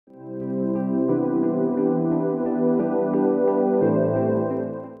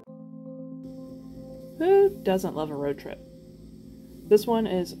Who doesn't love a road trip? This one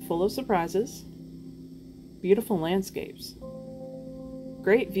is full of surprises, beautiful landscapes,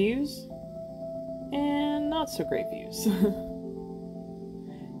 great views, and not so great views.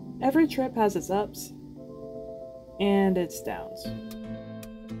 Every trip has its ups and its downs.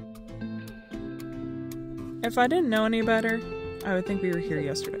 If I didn't know any better, I would think we were here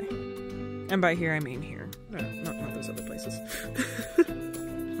yesterday. And by here I mean here. Not those other places.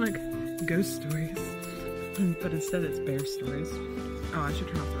 Like ghost stories. But instead it's bear stories. Oh, I should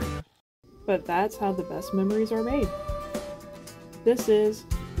turn off the radio. But that's how the best memories are made. This is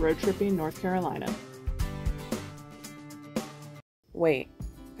Road Tripping North Carolina. Wait,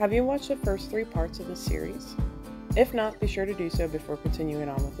 have you watched the first 3 parts of this series? If not, be sure to do so before continuing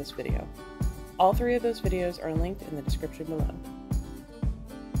on with this video. All 3 of those videos are linked in the description below.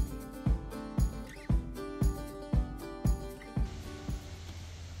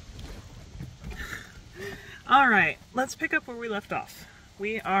 Alright, let's pick up where we left off.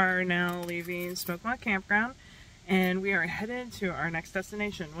 We are now leaving Smokemont Campground, and we are headed to our next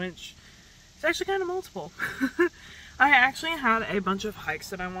destination, which is actually kind of multiple. I actually had a bunch of hikes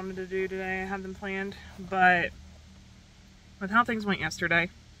that I wanted to do today. I had them planned, but with how things went yesterday,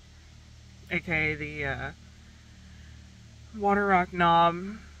 aka the Water Rock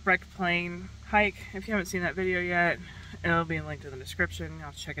Knob Wrecked Plane hike, if you haven't seen that video yet, it'll be linked in the description. You'll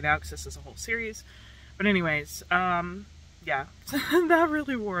have to check it out because this is a whole series. But anyways, yeah, that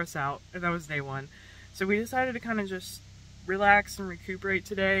really wore us out. That was day 1. So we decided to kind of just relax and recuperate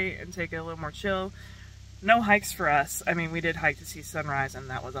today and take it a little more chill. No hikes for us. I mean, we did hike to see sunrise, and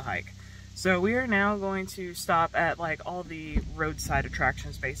that was a hike. So we are now going to stop at like all the roadside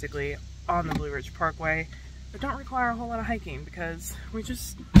attractions basically on the Blue Ridge Parkway that don't require a whole lot of hiking because we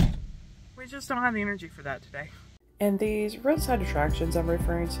just don't have the energy for that today. And these roadside attractions I'm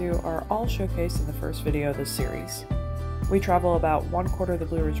referring to are all showcased in the first video of this series. We travel about 1/4 of the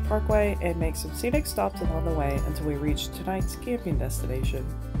Blue Ridge Parkway and make some scenic stops along the way until we reach tonight's camping destination.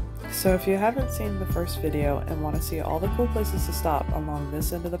 So if you haven't seen the first video and want to see all the cool places to stop along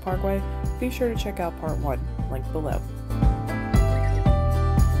this end of the parkway, be sure to check out part 1, linked below.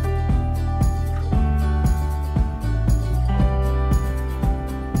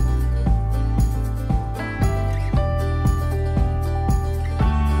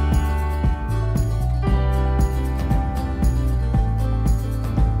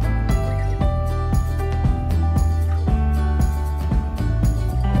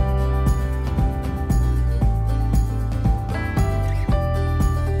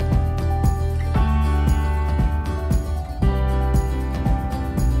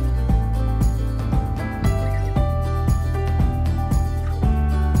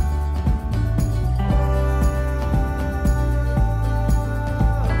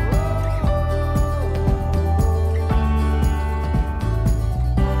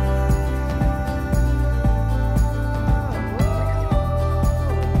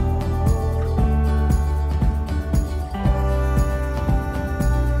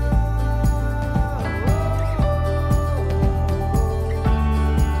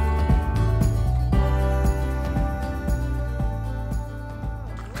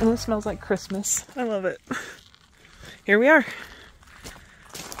 And it smells like Christmas. I love it. Here we are.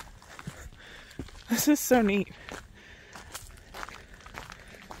 This is so neat.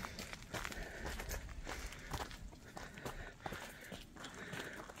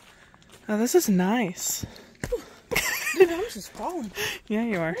 Oh, this is nice. Dude, I was just falling. Yeah,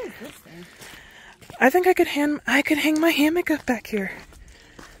 you are. What is this thing? I think I could hang my hammock up back here.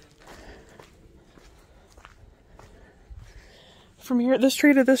 From here, this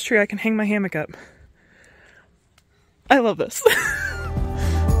tree to this tree, I can hang my hammock up. I love this.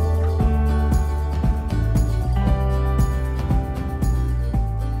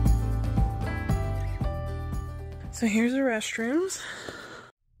 So here's the restrooms.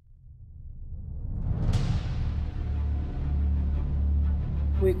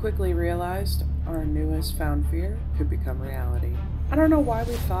 We quickly realized our newest found fear could become reality. I don't know why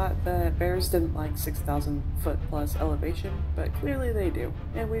we thought that bears didn't like 6,000 foot plus elevation, but clearly they do.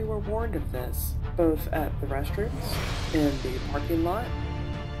 And we were warned of this, both at the restrooms, in the parking lot,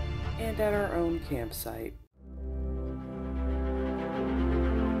 and at our own campsite.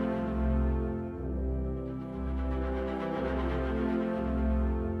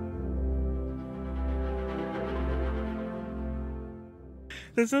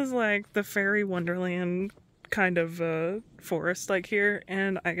 This is like the fairy wonderland kind of forest like here,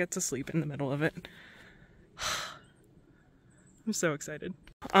 and I get to sleep in the middle of it. I'm so excited.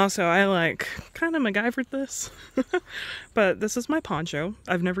 Also, I like kind of MacGyvered this, but this is my poncho.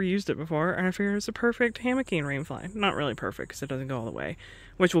 I've never used it before, and I figure it's a perfect hammocky and rain fly. Not really perfect because it doesn't go all the way,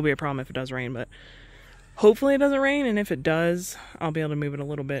 which will be a problem if it does rain, but hopefully it doesn't rain, and if it does, I'll be able to move it a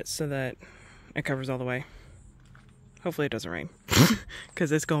little bit so that it covers all the way. Hopefully it doesn't rain,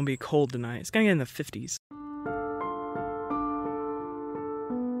 because it's going to be cold tonight. It's going to get in the 50s.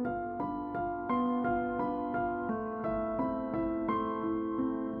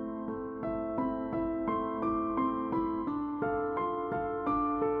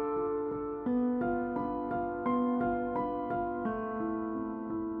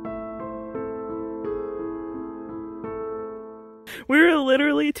 We were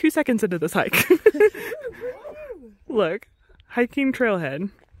literally 2 seconds into this hike. Look, hiking trailhead.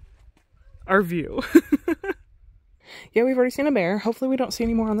 Our view. Yeah, we've already seen a bear. Hopefully we don't see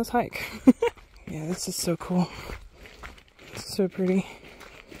any more on this hike. Yeah, this is so cool. It's so pretty.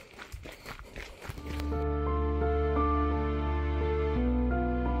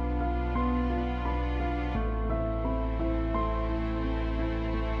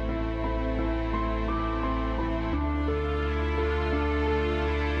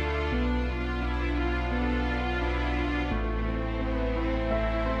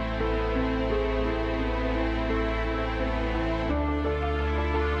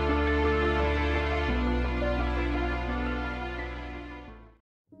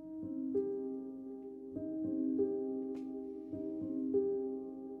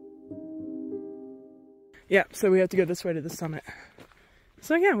 Yeah, so we have to go this way to the summit.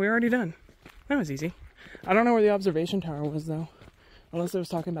 So yeah, we're already done. That was easy. I don't know where the observation tower was though. Unless it was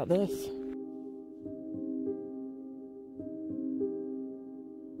talking about this.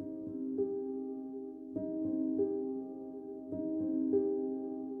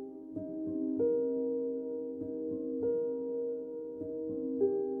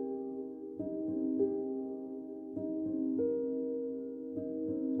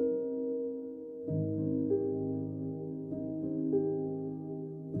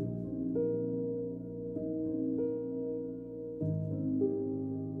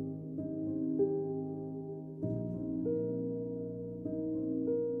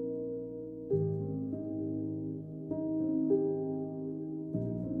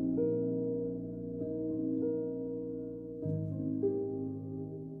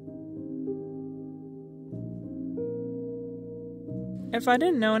 If I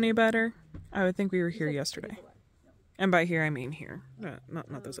didn't know any better, I would think we were here yesterday. And by here, I mean here.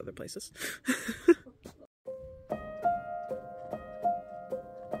 Not those other places.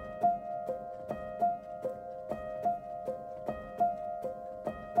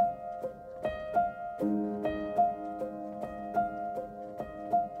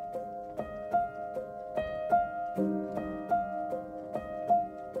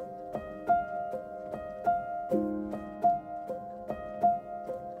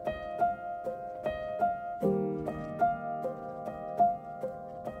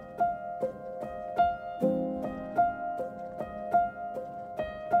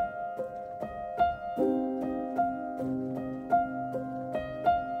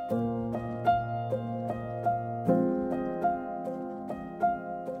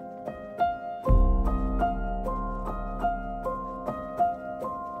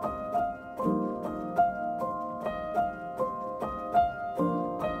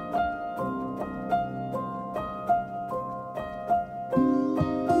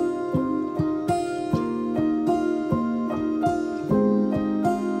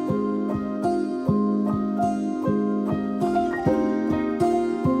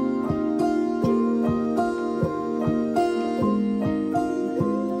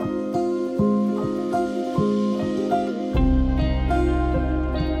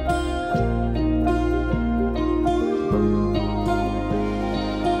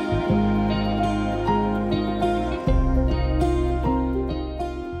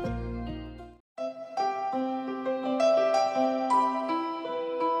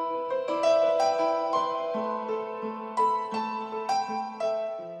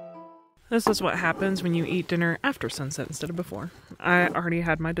 This is what happens when you eat dinner after sunset instead of before. I already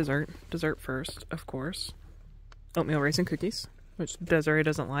had my dessert. Dessert first, of course. Oatmeal raisin cookies, which Desiree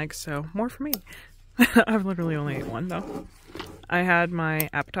doesn't like, so more for me. I've literally only ate one, though. I had my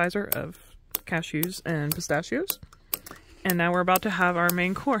appetizer of cashews and pistachios. And now we're about to have our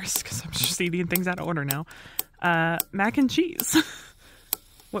main course, because I'm just eating things out of order now. Mac and cheese.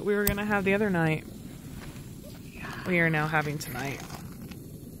 What we were going to have the other night, we are now having tonight.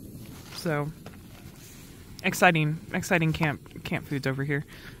 So, exciting camp foods over here.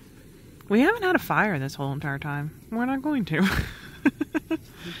 We haven't had a fire this whole entire time. We're not going to.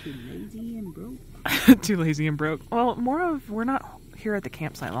 Too lazy and broke. Too lazy and broke. Well, more of we're not here at the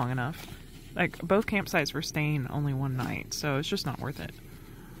campsite long enough. Like, both campsites were staying only one night, so it's just not worth it.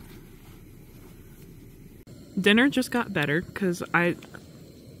 Dinner just got better, because I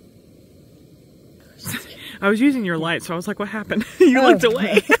was using your light, so I was like, what happened? You looked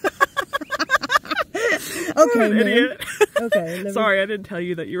away. Okay, idiot. Okay. Sorry, I didn't tell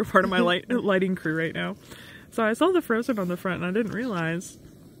you that you were part of my lighting crew right now. So I saw the frozen on the front, and I didn't realize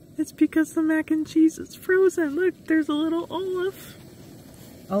it's because the mac and cheese is frozen. Look, there's a little Olaf.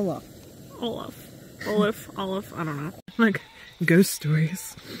 Olaf. I don't know. Like, ghost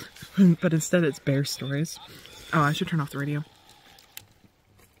stories. But instead it's bear stories. Oh, I should turn off the radio.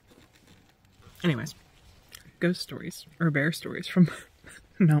 Anyways. Ghost stories. Or bear stories from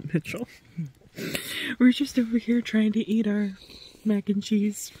Mount Mitchell. We're just over here trying to eat our mac and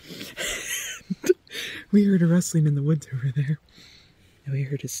cheese. We heard a rustling in the woods over there. And we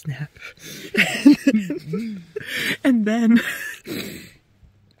heard a snap. And then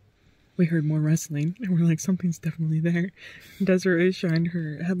we heard more rustling, and we're like, something's definitely there. Desiree shined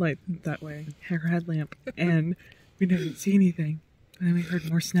her headlight that way, her headlamp, and we didn't see anything. And then we heard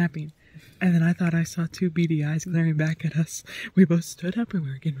more snapping. And then I thought I saw two beady eyes glaring back at us. We both stood up and we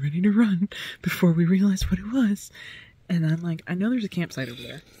were getting ready to run before we realized what it was. And I'm like, I know there's a campsite over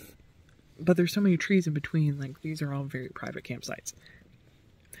there, but there's so many trees in between. Like, these are all very private campsites.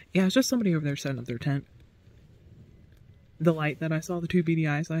 Yeah, it's just somebody over there setting up their tent. The light that I saw, the two beady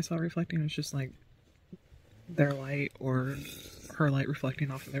eyes that I saw reflecting, was just like their light or her light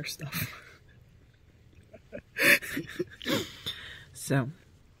reflecting off of their stuff. So,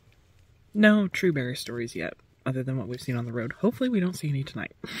 no true bear stories yet, other than what we've seen on the road. Hopefully we don't see any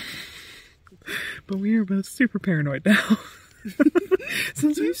tonight. But we are both super paranoid now.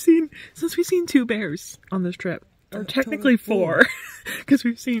 since we've seen two bears on this trip. Or technically four. Because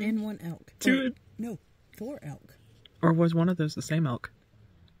we've seen... And one elk. Two... No, 4 elk. Or was one of those the same elk?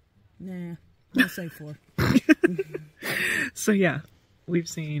 Nah, I'll say 4. So yeah, we've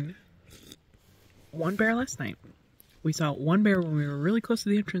seen one bear last night. We saw one bear when we were really close to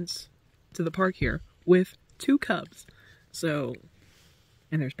the entrance to the park here with 2 cubs. So,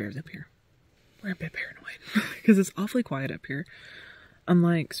 and there's bears up here. We're a bit paranoid because it's awfully quiet up here.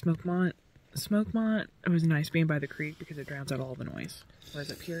 Unlike Smokemont, it was nice being by the creek because it drowns out all the noise.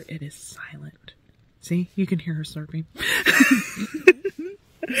 Whereas up here, it is silent. See? You can hear her slurping.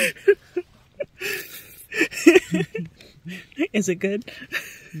 Is it good?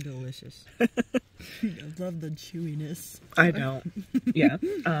 Delicious. I love the chewiness. I don't. Yeah.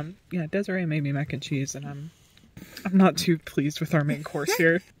 Yeah, Desiree made me mac and cheese, and I'm not too pleased with our main course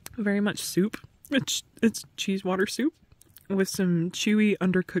here. Very much soup. It's cheese water soup with some chewy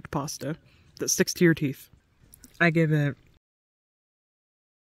undercooked pasta that sticks to your teeth. I give it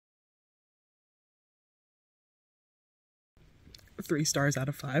 3 stars out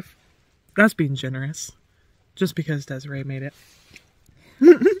of 5. That's being generous. Just because Desiree made it.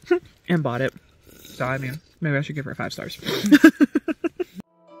 And bought it. So, I mean, maybe I should give her 5 stars.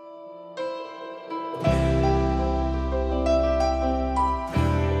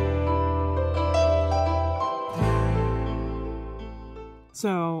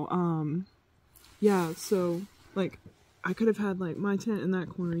 So, yeah, so, like, I could have had, like, my tent in that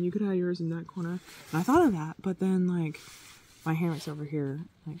corner, you could have yours in that corner, and I thought of that, but then, like, my hammock's over here,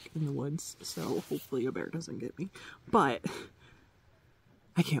 like, in the woods, so hopefully a bear doesn't get me, but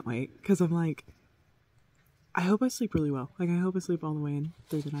I can't wait, because I'm like, I hope I sleep really well, like, I hope I sleep all the way in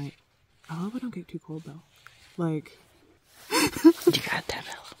through the night. I hope I don't get too cold, though, like, You gotta tap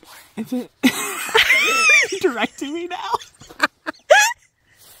it a little more. if it, directing me now?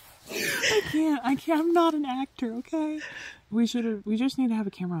 I can't, I'm not an actor, okay? We just need to have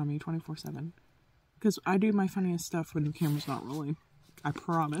a camera on me 24/7. Because I do my funniest stuff when the camera's not rolling. I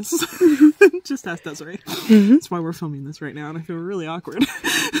promise. Just ask Desiree. That's why we're filming this right now, and I feel really awkward.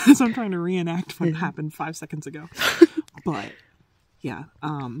 So I'm trying to reenact what happened 5 seconds ago. But, yeah,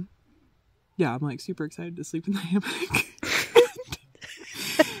 yeah, I'm, like, super excited to sleep in the hammock.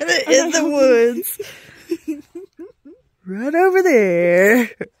 In the woods. Right over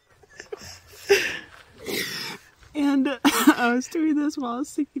there. And I was doing this while I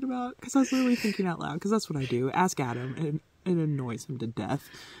was thinking about, because I was literally thinking out loud, because that's what I do. Ask Adam, and it annoys him to death.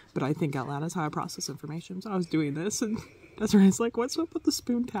 But I think out loud is how I process information. So I was doing this, and Desiree's like, what's up with the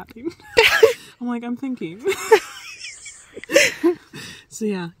spoon tapping? I'm like, I'm thinking. So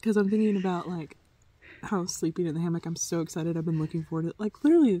yeah, because I'm thinking about, like, how sleeping in the hammock, I'm so excited. I've been looking forward to, like,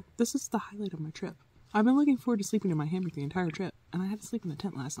 literally, this is the highlight of my trip. I've been looking forward to sleeping in my hammock the entire trip, and I had to sleep in the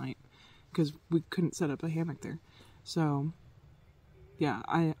tent last night because we couldn't set up a hammock there. So, yeah,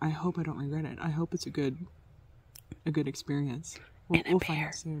 I hope I don't regret it. I hope it's a good experience. We'll find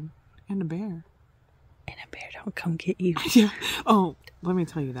out soon. And a bear. And a bear don't come get you. Yeah. Oh, let me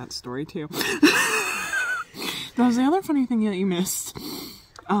tell you that story too. That was the other funny thing that you missed.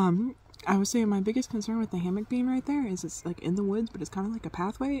 I was saying my biggest concern with the hammock being right there is it's like in the woods, but it's kind of like a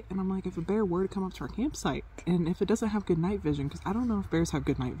pathway. And I'm like, if a bear were to come up to our campsite, and if it doesn't have good night vision, because I don't know if bears have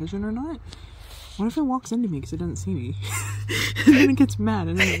good night vision or not. What if it walks into me because it doesn't see me? And then it gets mad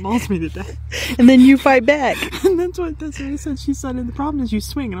and then it mauls me to death. And then you fight back. And that's what Desiree said. She said, and the problem is you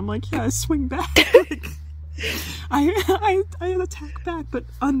swing. And I'm like, yeah, I swing back. I attack back, but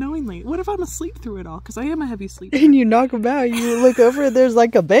unknowingly. What if I'm asleep through it all? Because I am a heavy sleeper. And you knock him out. You look over and there's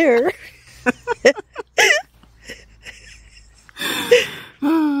like a bear.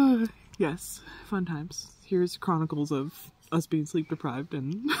 Yes, fun times. Here's chronicles of us being sleep deprived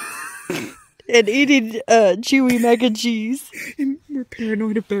and and eating chewy mac and cheese. And we're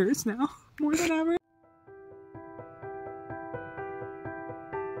paranoid of bears now, more than ever.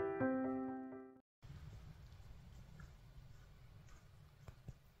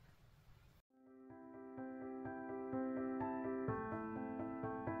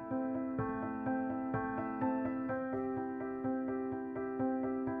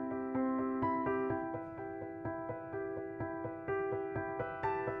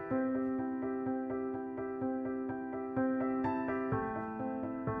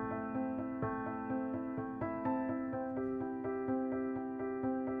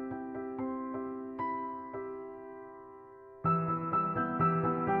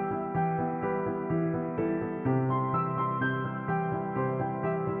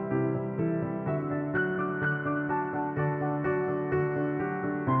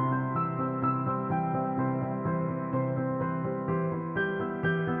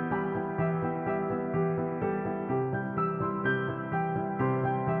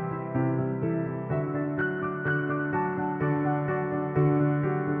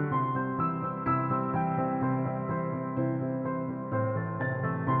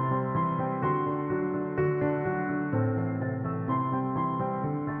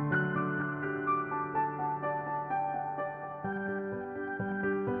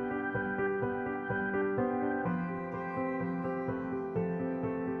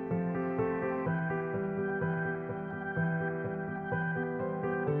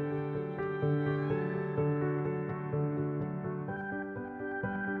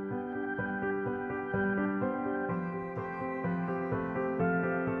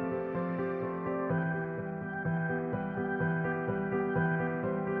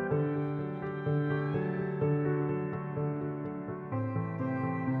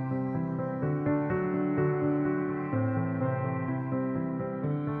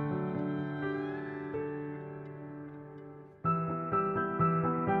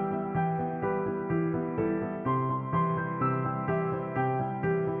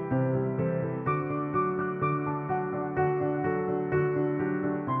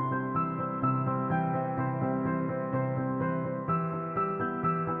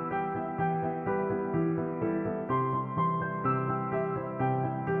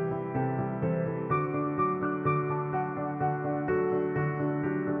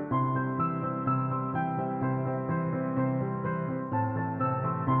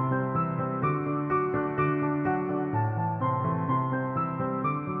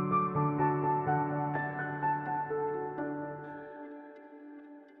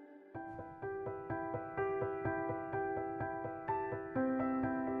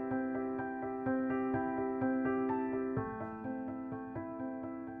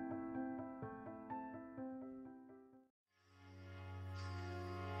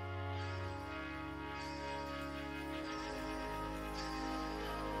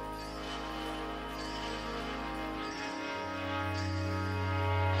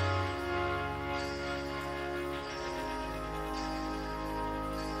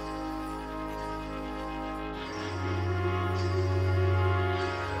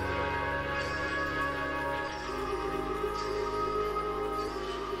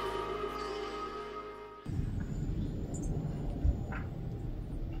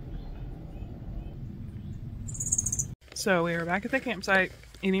 So we are back at the campsite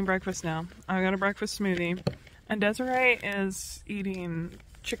eating breakfast now. I got a breakfast smoothie. And Desiree is eating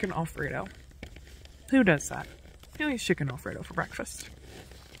chicken Alfredo. Who does that? Who eats chicken Alfredo for breakfast?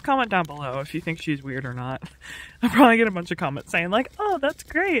 Comment down below if you think she's weird or not. I'll probably get a bunch of comments saying like, oh, that's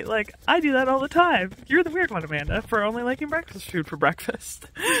great. Like, I do that all the time. You're the weird one, Amanda, for only liking breakfast food for breakfast.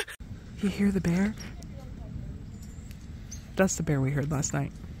 You hear the bear? That's the bear we heard last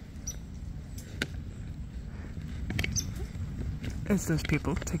night. It's those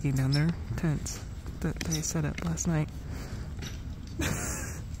people taking down their tents that they set up last night.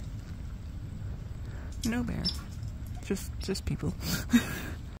 No bear. Just people.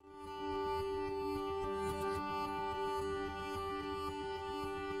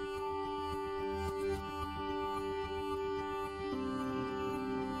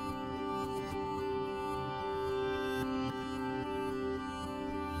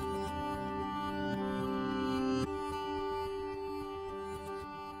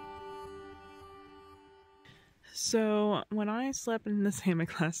 So, when I slept in this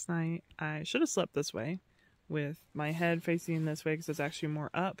hammock last night, I should have slept this way, with my head facing this way because it's actually more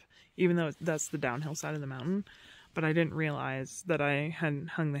up, even though that's the downhill side of the mountain. But I didn't realize that I hadn't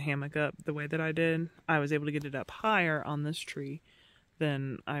hung the hammock up the way that I did. I was able to get it up higher on this tree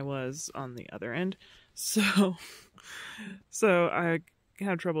than I was on the other end. So I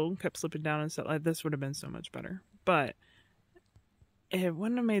had trouble, kept slipping down and stuff. Like, this would have been so much better. But it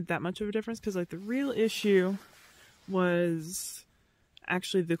wouldn't have made that much of a difference because, like, the real issue was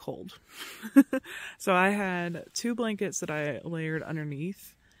actually the cold. So I had 2 blankets that I layered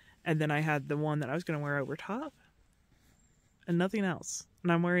underneath, and then I had the one that I was going to wear over top, and nothing else.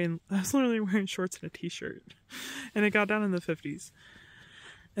 And I was literally wearing shorts and a t-shirt, and it got down in the 50s.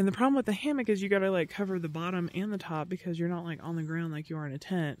 And the problem with the hammock is you gotta like cover the bottom and the top because you're not like on the ground like you are in a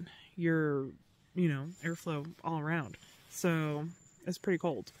tent. You're, airflow all around. So it's pretty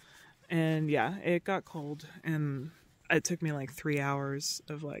cold. And yeah, it got cold, and it took me like 3 hours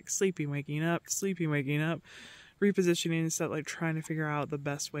of like sleeping, waking up, repositioning and stuff, like trying to figure out the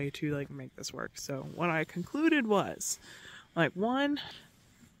best way to like make this work. So what I concluded was, like, 1,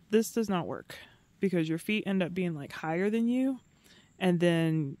 this does not work because your feet end up being like higher than you, and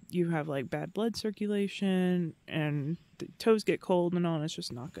then you have like bad blood circulation and the toes get cold and all, and it's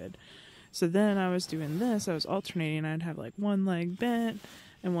just not good. So then I was doing this, I was alternating. I'd have like one leg bent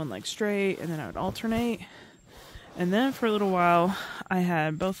and one leg straight, and then I would alternate. And then for a little while, I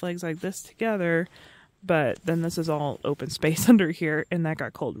had both legs like this together, but then this is all open space under here, and that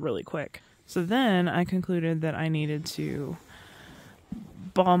got cold really quick. So then I concluded that I needed to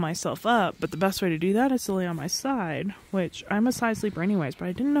ball myself up, but the best way to do that is to lay on my side, which I'm a side sleeper anyways, but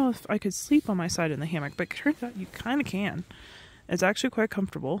I didn't know if I could sleep on my side in the hammock, but it turns out you kind of can. It's actually quite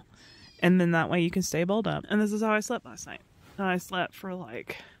comfortable, and then that way you can stay balled up. And this is how I slept last night. I slept for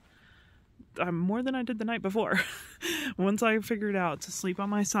like more than I did the night before. Once I figured out to sleep on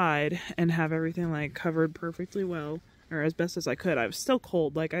my side and have everything like covered perfectly well, or as best as I could. I was still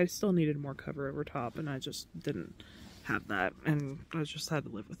cold, like I still needed more cover over top, and I just didn't have that, and I just had to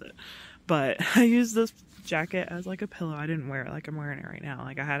live with it. But I used this jacket as like a pillow. I didn't wear it like I'm wearing it right now.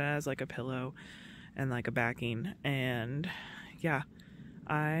 Like, I had it as like a pillow and like a backing, and yeah,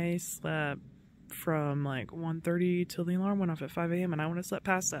 I slept from like 1:30 till the alarm went off at 5 a.m. and I wouldn't have slept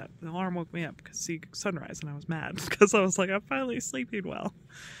past that. The alarm woke me up because see sunrise, and I was mad because I was like, I'm finally sleeping well.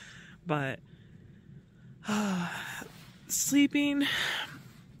 But sleeping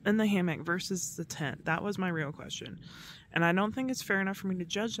in the hammock versus the tent, that was my real question. And I don't think it's fair enough for me to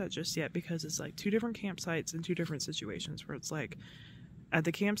judge that just yet, because it's like 2 different campsites and 2 different situations, where it's like at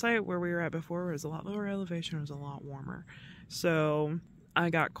the campsite where we were at before, it was a lot lower elevation, it was a lot warmer. So I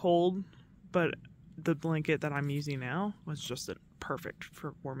got cold, but the blanket that I'm using now was just perfect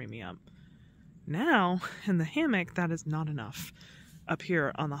for warming me up. Now, in the hammock, that is not enough up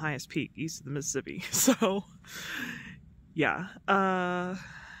here on the highest peak east of the Mississippi. So, yeah.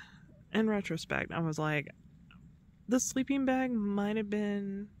 In retrospect, I was like, the sleeping bag might have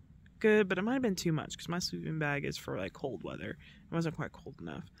been good, but it might have been too much because my sleeping bag is for like cold weather. It wasn't quite cold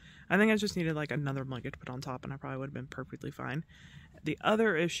enough. I think I just needed like another blanket to put on top, and I probably would have been perfectly fine. The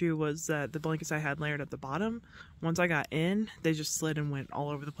other issue was that the blankets I had layered at the bottom, once I got in, they just slid and went all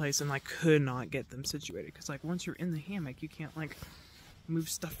over the place, and I could not get them situated because like once you're in the hammock, you can't like move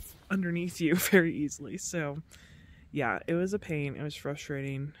stuff underneath you very easily. So yeah, it was a pain. It was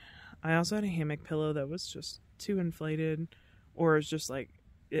frustrating. I also had a hammock pillow that was just too inflated, or it's just like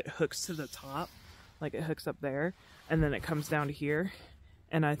it hooks to the top, like it hooks up there and then it comes down to here,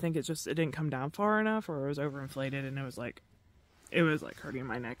 and I think it didn't come down far enough, or it was overinflated, and it was like hurting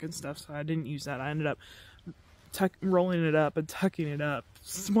my neck and stuff, so I didn't use that. I ended up rolling it up and tucking it up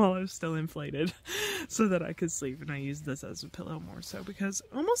while it was still inflated so that I could sleep, and I used this as a pillow more so because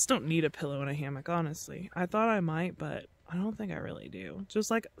I almost don't need a pillow in a hammock, honestly. I thought I might, but I don't think I really do. Just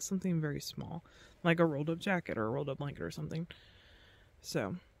like something very small, like a rolled up jacket or a rolled up blanket or something.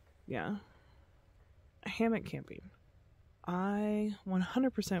 So yeah, hammock camping, I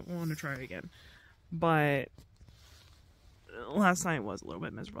 100% want to try it again, but last night was a little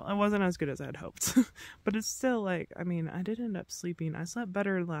bit miserable. It wasn't as good as I had hoped. But it's still like, I mean, I did end up sleeping. I slept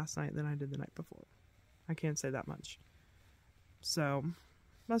better last night than I did the night before. I can't say that much. So,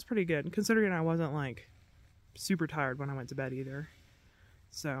 that's pretty good, considering I wasn't, like, super tired when I went to bed either.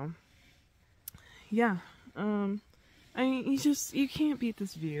 So, yeah. I mean, you can't beat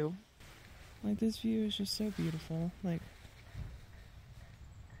this view. Like, this view is just so beautiful. Like,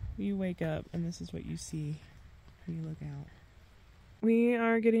 you wake up and this is what you see when you look out. We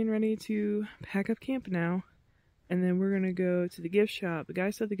are getting ready to pack up camp now, and then we're gonna go to the gift shop. The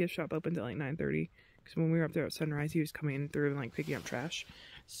guy said the gift shop opened at like 9:30, because when we were up there at sunrise, he was coming through and like picking up trash.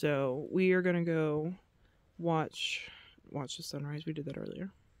 So we are gonna go watch the sunrise. We did that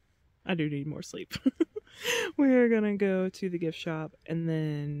earlier. I do need more sleep. We are gonna go to the gift shop and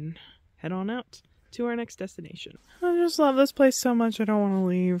then head on out to our next destination. I just love this place so much, I don't want to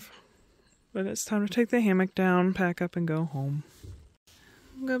leave. But it's time to take the hammock down, pack up, and go home.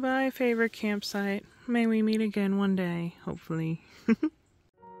 Goodbye, favorite campsite. May we meet again one day, hopefully.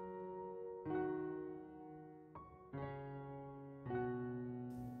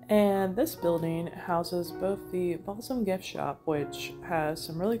 And this building houses both the Balsam gift shop, which has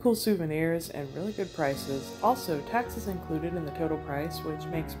some really cool souvenirs and really good prices. Also, taxes included in the total price, which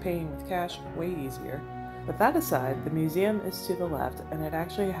makes paying with cash way easier. But that aside, the museum is to the left, and it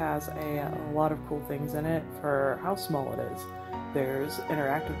actually has a lot of cool things in it for how small it is. There's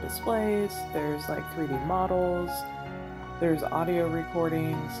interactive displays, there's like 3D models, there's audio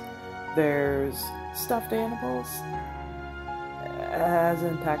recordings, there's stuffed animals, as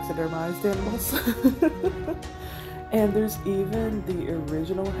in taxidermized animals. And there's even the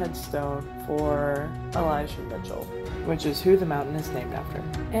original headstone for Elijah Mitchell, which is who the mountain is named after.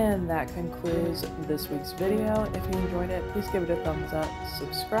 And that concludes this week's video. If you enjoyed it, please give it a thumbs up,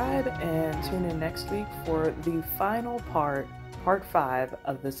 subscribe, and tune in next week for the final part 5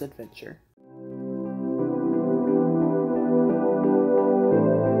 of this adventure.